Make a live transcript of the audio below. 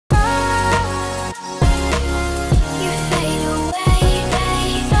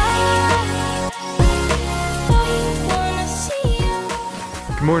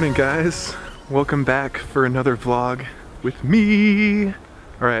morning, guys. Welcome back for another vlog with me. All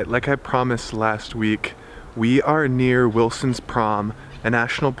right, like I promised last week, we are near Wilsons Prom, a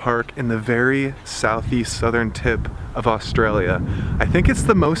national park in the very southeast southern tip of Australia. I think it's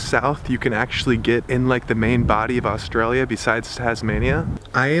the most south you can actually get in like the main body of Australia besides Tasmania.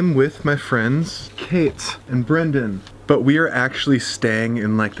 I am with my friends Kate and Brendon, but we are actually staying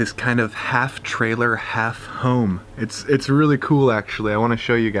in like this kind of half trailer, half home. It's really cool actually. I want to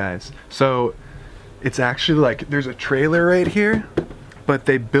show you guys. So it's actually like there's a trailer right here, but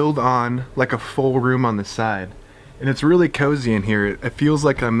they build on like a full room on the side. And it's really cozy in here. It feels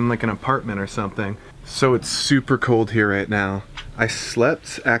like I'm in like an apartment or something. So it's super cold here right now. I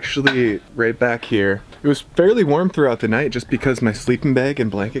slept actually right back here. It was fairly warm throughout the night just because my sleeping bag and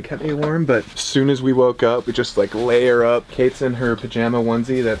blanket kept me warm, but as soon as we woke up, we just like layer up. Kate's in her pajama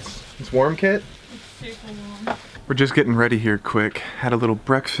onesie. It's warm, Kate? It's super warm. We're just getting ready here quick. Had a little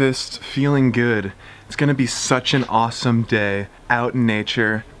breakfast, feeling good. It's gonna be such an awesome day out in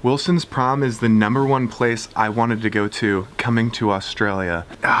nature. Wilsons Prom is the #1 place I wanted to go to coming to Australia.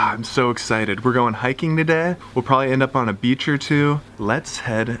 I'm so excited. We're going hiking today. We'll probably end up on a beach or two. Let's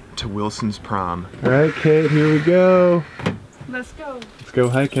head to Wilsons Prom. All right, Kate, here we go. Let's go. Let's go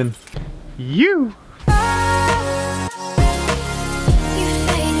hiking. You!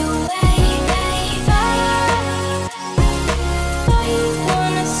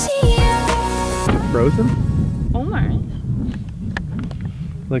 Frozen? Almost.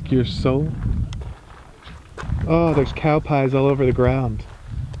 Like your soul? Oh, there's cow pies all over the ground.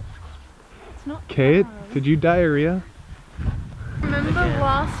 It's not Kate, cows. did you diarrhea? Remember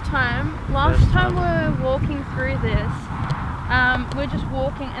last time we were walking through this, we're just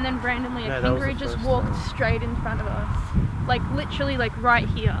walking and then randomly a kangaroo just walked straight in front of us. Like literally like right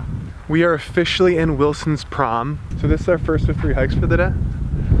here. We are officially in Wilsons Prom. So this is our first of 3 hikes for the day?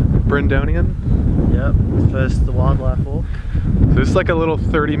 Brendonian? Yep, first the wildlife walk. So this is like a little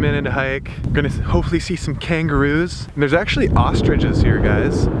 30-minute hike. We're gonna hopefully see some kangaroos. And there's actually ostriches here,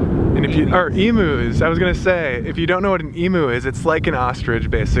 guys. And if you, or emus, I was gonna say, if you don't know what an emu is, it's like an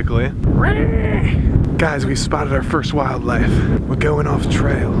ostrich, basically. Guys, we spotted our first wildlife. We're going off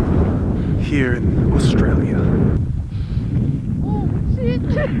trail here in Australia. Oh shit!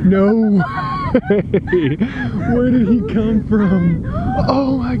 No way! Where did he come from?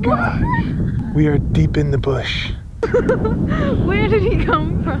 Oh my gosh! We are deep in the bush. Where did he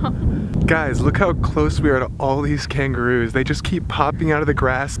come from? Guys, look how close we are to all these kangaroos. They just keep popping out of the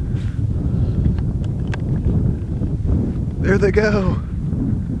grass. There they go.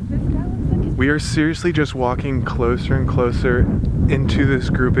 We are seriously just walking closer and closer into this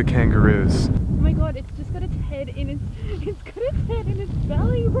group of kangaroos. Oh my god, it's just got its head in its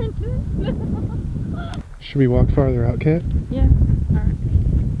belly, Brendon. Should we walk farther out, Kate? Yeah. Alright.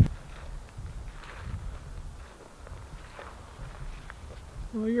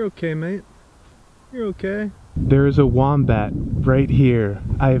 Oh, you're okay, mate. You're okay. There is a wombat right here.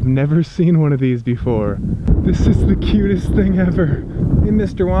 I have never seen one of these before. This is the cutest thing ever. Hey,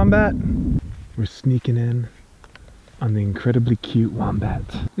 Mr. Wombat. We're sneaking in on the incredibly cute wombat.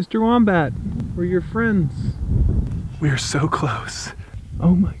 Mr. Wombat, we're your friends. We are so close.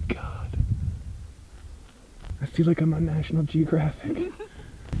 Oh my god. I feel like I'm on National Geographic.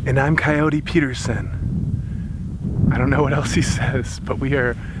 And I'm Coyote Peterson. I don't know what else he says, but we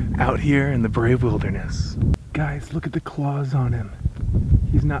are out here in the brave wilderness. Guys, look at the claws on him.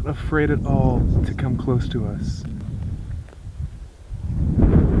 He's not afraid at all to come close to us.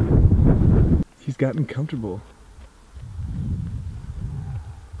 He's gotten comfortable.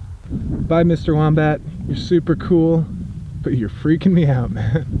 Bye, Mr. Wombat. You're super cool, but you're freaking me out,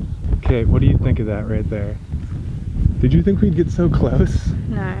 man. Okay, what do you think of that right there? Did you think we'd get so close?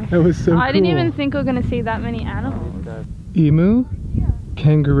 No. That was so cool. I didn't even think we were gonna see that many animals. Emu,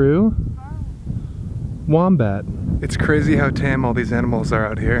 kangaroo, wombat. It's crazy how tame all these animals are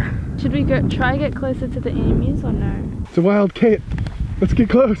out here. Should we try get closer to the emus or no? It's a wild Kate. Let's get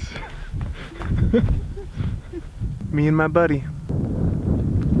close. Me and my buddy.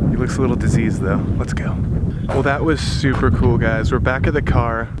 He looks a little diseased though. Let's go. Well, that was super cool, guys. We're back at the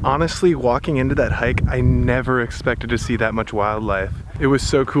car. Honestly, walking into that hike, I never expected to see that much wildlife. It was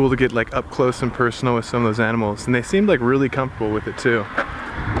so cool to get like up close and personal with some of those animals, and they seemed like really comfortable with it too.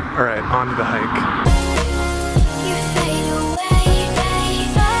 All right, on to the hike.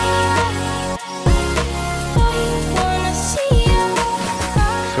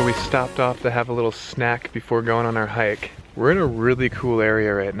 So we stopped off to have a little snack before going on our hike. We're in a really cool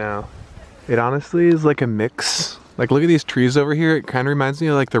area right now. It honestly is like a mix. Like, look at these trees over here. It kind of reminds me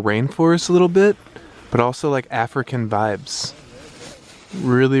of like the rainforest a little bit, but also like African vibes.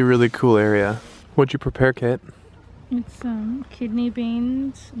 Really, really cool area. What'd you prepare, Kate? It's kidney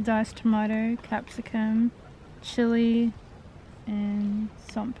beans, diced tomato, capsicum, chili, and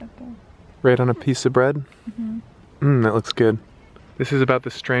salt and pepper. Right on a piece of bread? Mm-hmm. That looks good. This is about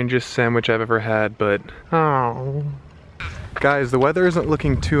the strangest sandwich I've ever had, but oh. Guys, the weather isn't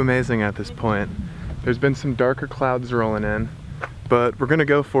looking too amazing at this point. There's been some darker clouds rolling in, but we're gonna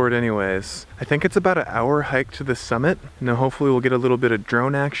go for it anyways. I think it's about an hour hike to the summit, and then hopefully we'll get a little bit of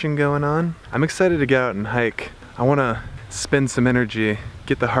drone action going on. I'm excited to get out and hike. I wanna spend some energy,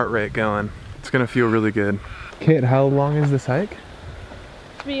 get the heart rate going. It's gonna feel really good. Kate, how long is this hike?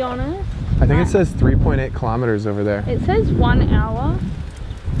 To be honest, I think it says 3.8 kilometers over there. it says 1 hour,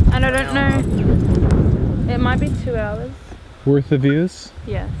 and I don't know, it might be 2 hours. Worth the views?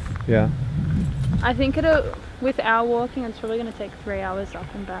 Yes. Yeah. I think with our walking, it's probably going to take 3 hours up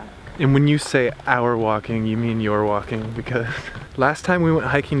and back. And when you say our walking, you mean your walking, because last time we went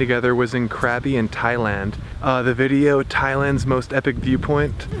hiking together was in Krabi in Thailand. The video, Thailand's most epic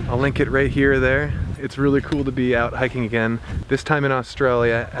viewpoint, I'll link it right here or there. It's really cool to be out hiking again, this time in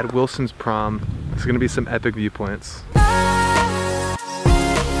Australia at Wilsons Prom. There's gonna be some epic viewpoints.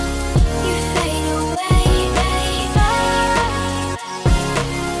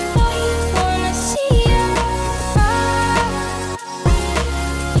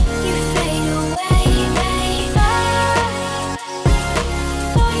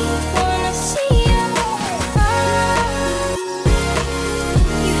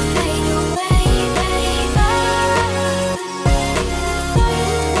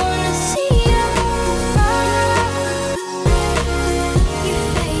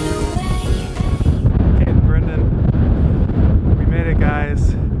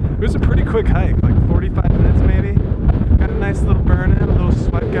 Quick hike, like 45 minutes maybe. Got a nice little burn in, a little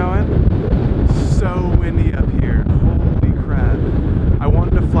sweat going. So windy up here, holy crap. I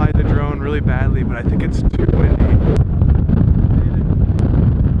wanted to fly the drone really badly, but I think it's too windy.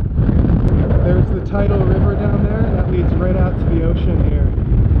 There's the tidal river down there that leads right out to the ocean here.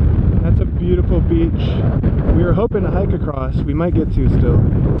 That's a beautiful beach. We were hoping to hike across, we might get to still.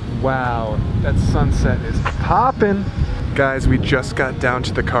 Wow, that sunset is popping. Guys, we just got down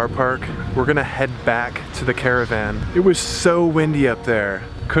to the car park. We're gonna head back to the caravan. It was so windy up there.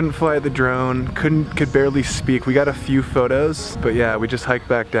 Couldn't fly the drone, could barely speak. We got a few photos, but yeah, we just hiked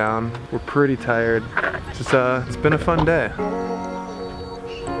back down. We're pretty tired. It's been a fun day.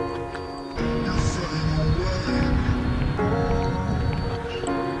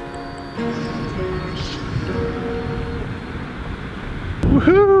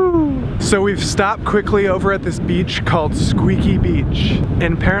 Woohoo! So we've stopped quickly over at this beach called Squeaky Beach.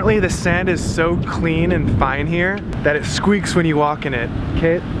 And apparently the sand is so clean and fine here that it squeaks when you walk in it.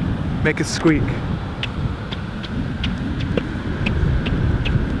 Kate, make it squeak.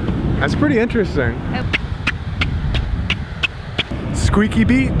 That's pretty interesting. Squeaky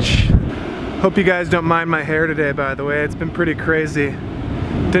Beach. Hope you guys don't mind my hair today, by the way. It's been pretty crazy.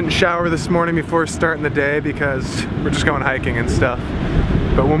 Didn't shower this morning before starting the day because we're just going hiking and stuff.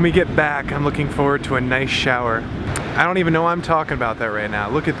 But when we get back, I'm looking forward to a nice shower. I don't even know why I'm talking about that right now.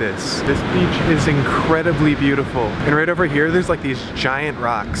 Look at this. This beach is incredibly beautiful. And right over here, there's like these giant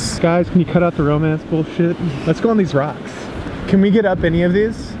rocks. Guys, can you cut out the romance bullshit? Let's go on these rocks. Can we get up any of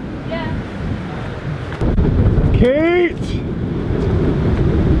these? Yeah. Kate!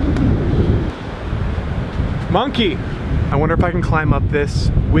 Monkey! I wonder if I can climb up this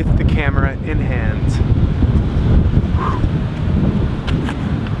with the camera in hand.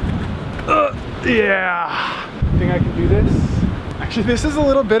 Yeah! Think I can do this? Actually, this is a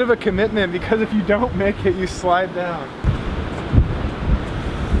little bit of a commitment because if you don't make it, you slide down.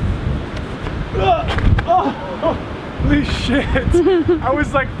 Oh, holy shit! I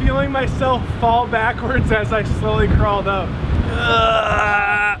was like feeling myself fall backwards as I slowly crawled up.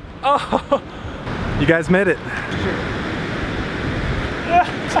 Oh! You guys made it.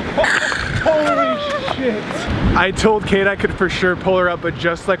 Holy shit. I told Kate I could for sure pull her up, but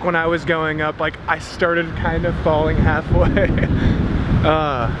just like when I was going up, like I started kind of falling halfway.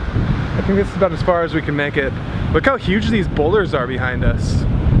 I think this is about as far as we can make it. Look how huge these boulders are behind us.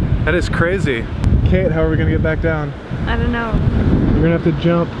 That is crazy. Kate, how are we gonna get back down? I don't know. You're gonna have to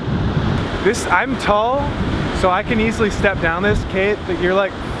jump. I'm tall, so I can easily step down this. Kate, you're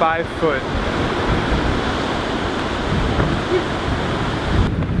like 5 foot.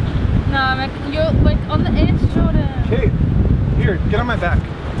 No, you're like on the edge, Jordan. Kate, here, get on my back.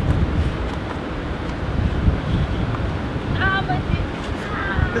 Ah, my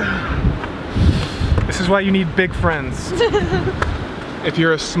dick. This is why you need big friends. If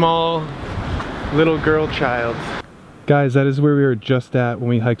you're a small little girl child. Guys, that is where we were just at when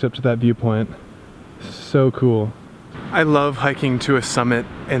we hiked up to that viewpoint. So cool. I love hiking to a summit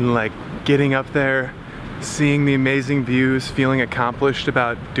and like getting up there, seeing the amazing views, feeling accomplished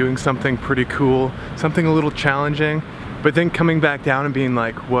about doing something pretty cool, something a little challenging, but then coming back down and being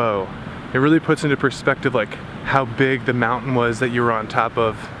like, whoa. It really puts into perspective like how big the mountain was that you were on top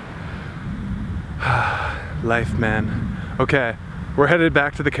of. Life, man. Okay, we're headed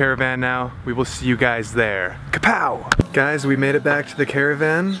back to the caravan now. We will see you guys there. Kapow! Guys, we made it back to the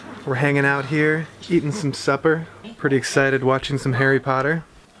caravan. We're hanging out here, eating some supper. Pretty excited watching some Harry Potter.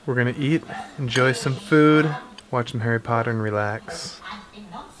 We're gonna eat, enjoy some food, watch some Harry Potter and relax.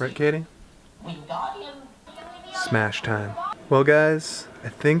 Right, Katie? Smash time. Well guys, I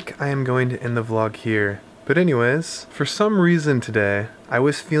think I am going to end the vlog here. But anyways, for some reason today, I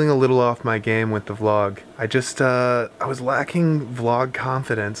was feeling a little off my game with the vlog. I was lacking vlog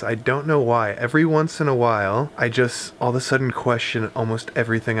confidence. I don't know why. Every once in a while, I just all of a sudden question almost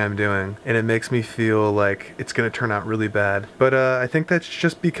everything I'm doing. And it makes me feel like it's gonna turn out really bad. But I think that's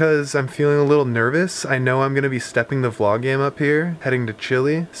just because I'm feeling a little nervous. I know I'm gonna be stepping the vlog game up here, heading to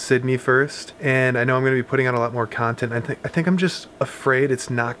Chile, Sydney first. And I know I'm gonna be putting out a lot more content. I think I'm just afraid it's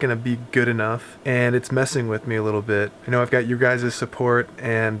not gonna be good enough. And it's messing with me a little bit. I know I've got you guys' support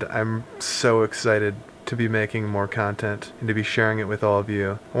and I'm so excited to be making more content and to be sharing it with all of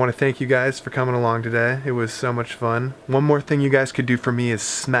you. I want to thank you guys for coming along today. It was so much fun. One more thing you guys could do for me is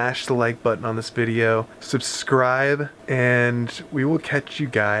smash the like button on this video, subscribe, and we will catch you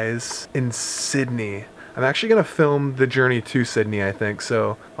guys in Sydney. I'm actually gonna film the journey to Sydney, I think,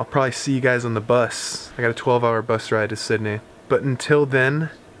 so I'll probably see you guys on the bus. I got a 12-hour bus ride to Sydney. But until then,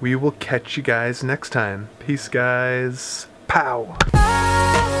 we will catch you guys next time. Peace, guys. Pow!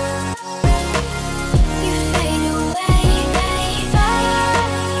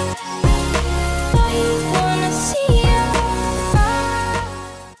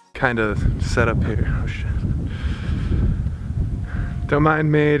 Kind of set up here. Oh shit. Don't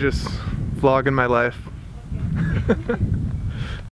mind me, just vlogging my life.